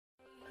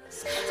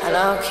and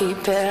I'll keep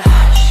it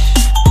hush.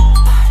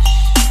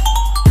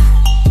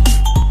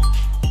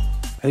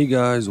 Hey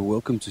guys,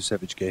 welcome to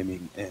Savage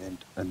Gaming and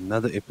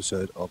another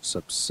episode of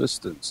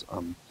Subsistence.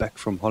 I'm back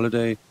from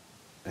holiday,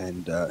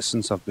 and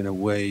since I've been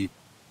away,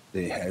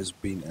 there has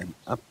been an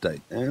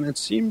update, and it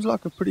seems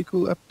like a pretty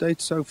cool update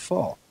so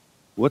far.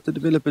 What the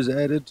developers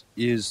added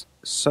is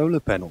solar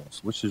panels,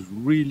 which is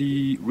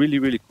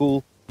really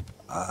cool.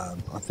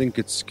 I think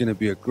it's going to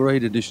be a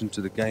great addition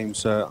to the game,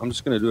 so I'm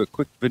just going to do a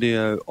quick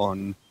video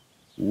on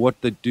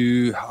what they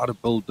do, how to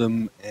build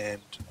them,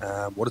 and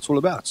what it's all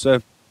about.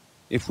 So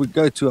if we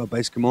go to our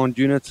base command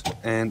unit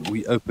and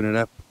we open it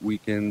up, we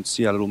can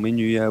see our little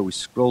menu here. We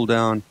scroll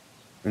down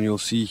and you'll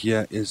see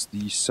here is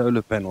the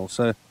solar panel.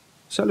 So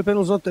solar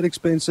panel's not that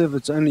expensive.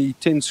 It's only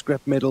 10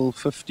 scrap metal,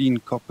 15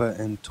 copper,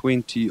 and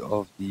 20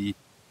 of the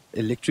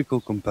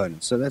electrical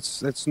components. So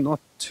that's not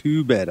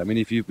too bad. I mean,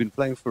 if you've been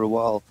playing for a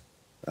while,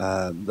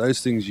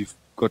 those things you've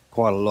got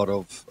quite a lot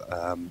of,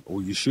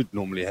 or you should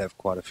normally have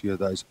quite a few of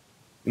those.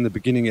 In the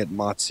beginning, it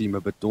might seem a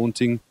bit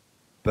daunting,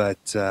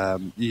 but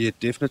yeah,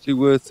 definitely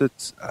worth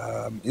it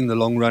in the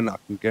long run. I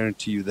can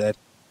guarantee you that.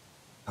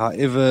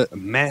 However,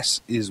 mass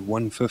is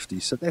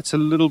 150, so that's a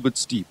little bit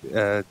steep,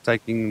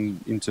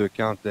 taking into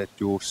account that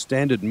your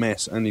standard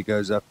mass only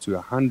goes up to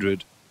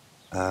 100,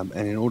 and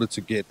in order to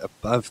get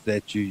above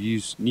that,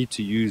 you need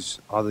to use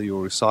either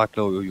your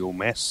recycler or your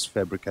mass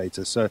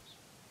fabricator. So,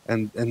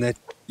 and that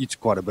eats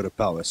quite a bit of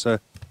power. So,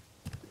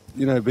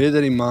 you know, bear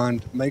that in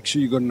mind. Make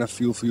sure you got enough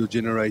fuel for your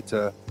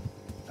generator.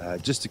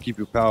 Just to keep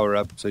your power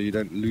up so you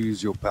don't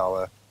lose your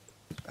power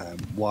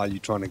while you're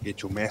trying to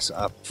get your mass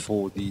up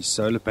for the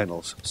solar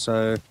panels.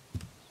 So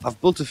I've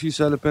built a few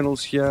solar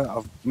panels here.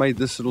 I've made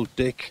this little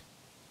deck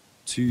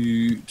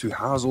to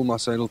house all my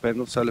solar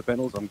panels.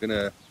 I'm going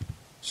to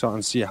try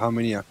and see how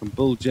many I can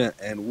build here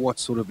and what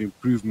sort of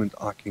improvement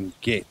I can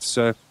get.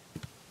 So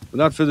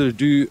without further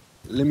ado,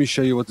 let me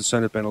show you what the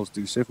solar panels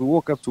do. So if we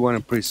walk up to one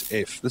and press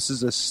F, this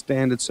is a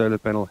standard solar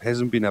panel,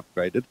 hasn't been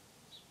upgraded.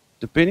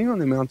 Depending on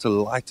the amount of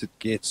light it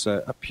gets,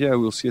 so up here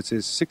we'll see it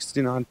says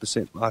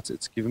 69% light,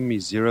 it's giving me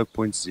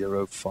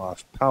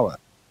 0.05 power.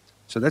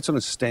 So that's on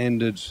a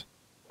standard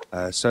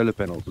solar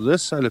panel.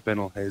 This solar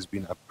panel has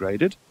been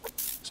upgraded.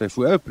 So if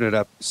we open it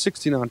up,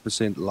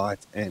 69%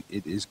 light, and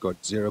it has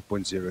got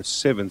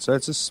 0.07. So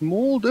it's a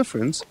small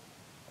difference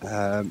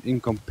in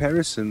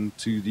comparison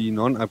to the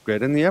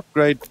non-upgrade. And the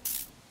upgrade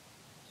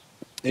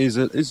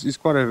is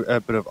quite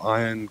a bit of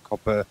iron,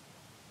 copper,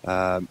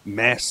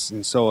 mass,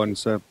 and so on.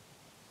 So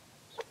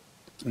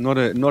not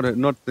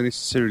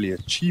necessarily a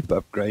cheap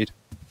upgrade,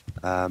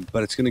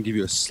 but it's going to give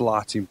you a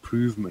slight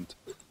improvement,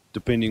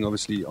 depending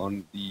obviously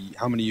on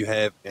how many you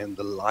have and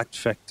the light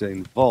factor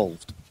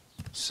involved.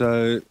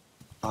 So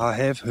I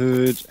have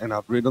heard and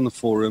I've read on the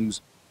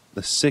forums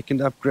the second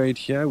upgrade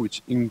here,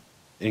 which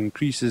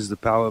increases the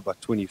power by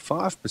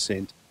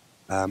 25%,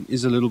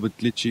 is a little bit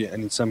glitchy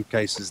and in some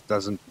cases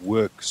doesn't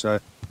work. So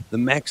the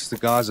max the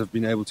guys have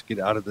been able to get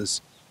out of this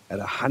at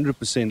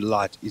 100%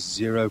 light is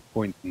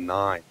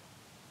 0.9.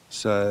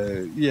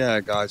 So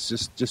yeah, guys,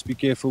 just be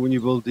careful when you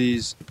build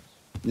these.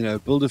 You know,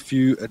 build a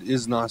few. It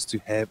is nice to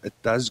have. It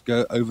does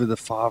go over the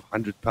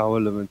 500 power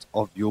limit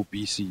of your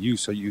BCU,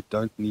 so you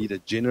don't need a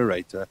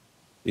generator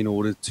in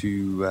order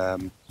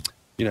to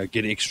you know,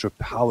 get extra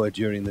power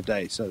during the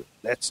day. So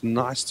that's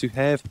nice to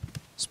have,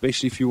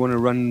 especially if you want to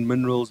run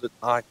minerals at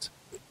night.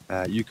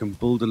 You can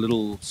build a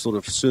little sort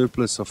of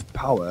surplus of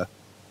power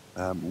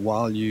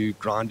while you're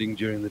grinding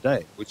during the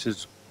day, which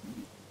is,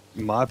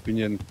 in my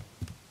opinion,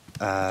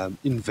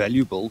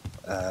 invaluable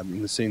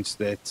in the sense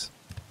that,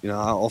 you know,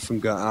 I often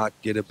go out,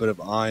 get a bit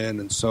of iron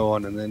and so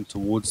on, and then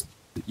towards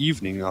the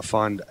evening I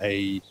find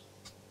a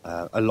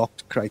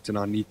locked crate and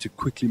I need to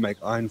quickly make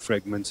iron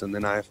fragments, and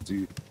then I have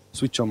to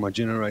switch on my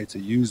generator,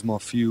 use my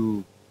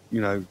fuel,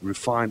 you know,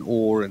 refine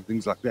ore and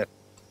things like that.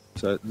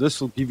 So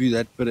this will give you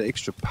that bit of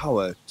extra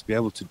power to be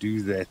able to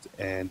do that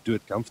and do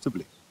it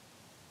comfortably.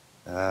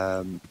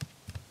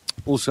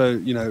 Also,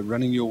 you know,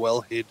 running your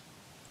wellhead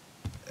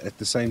at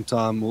the same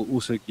time will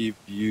also give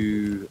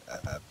you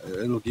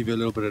it'll give you a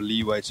little bit of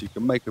leeway, so you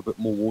can make a bit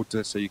more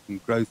water, so you can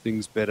grow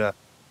things better.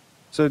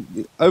 So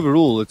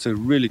overall, it's a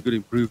really good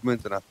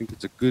improvement, and I think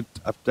it's a good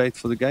update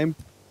for the game.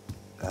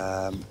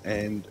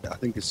 And I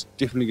think it's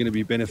definitely going to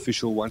be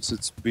beneficial once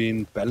it's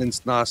been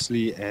balanced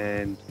nicely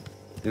and,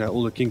 you know,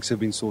 all the kinks have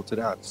been sorted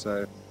out.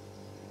 So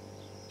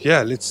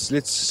yeah,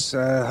 let's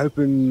hope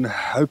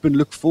and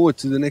look forward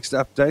to the next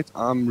update.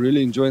 I'm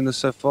really enjoying this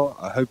so far.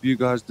 I hope you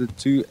guys did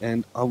too,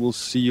 and I will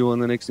see you on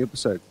the next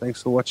episode.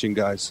 Thanks for watching,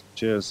 guys.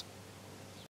 Cheers.